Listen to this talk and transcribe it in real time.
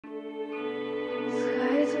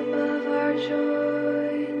are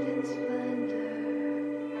joined in splendor.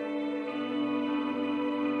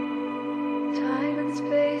 Time and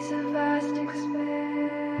space, a vast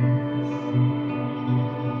expanse.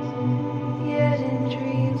 Yet in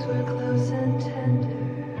dreams we're close and tender.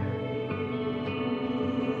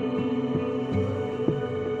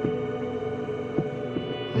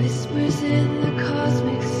 Whispers in the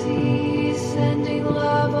cosmic sea, sending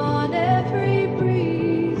love on every breeze.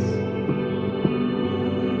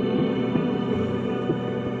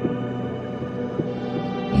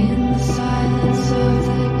 In the silence of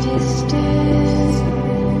the distance,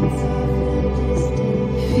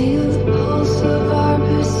 feel the pulse of our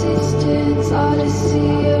persistence,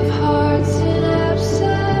 Odyssey of hearts in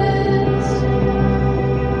absence.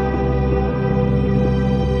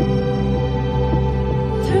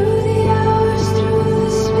 Through the hours, through the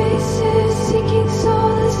spaces, seeking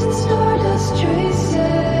solace in stardust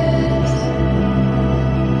traces.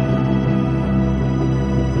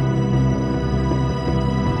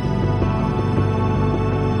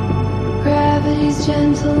 Gravity's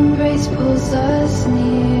gentle embrace pulls us near.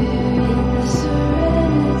 In the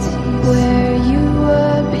serenity where you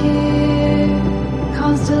appear,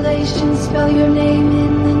 constellations spell your name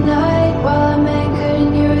in the night, while I'm anchored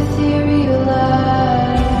in your ethereal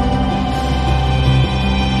light.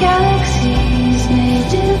 Galaxies may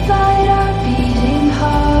divide our beating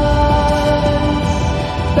hearts,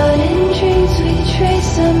 but in dreams we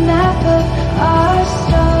trace a map of our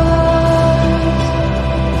stars.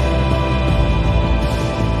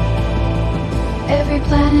 Every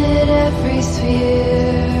planet, every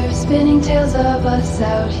sphere, spinning tales of us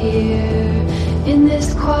out here. In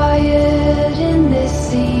this quiet, in this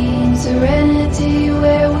scene, serenity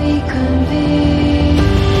where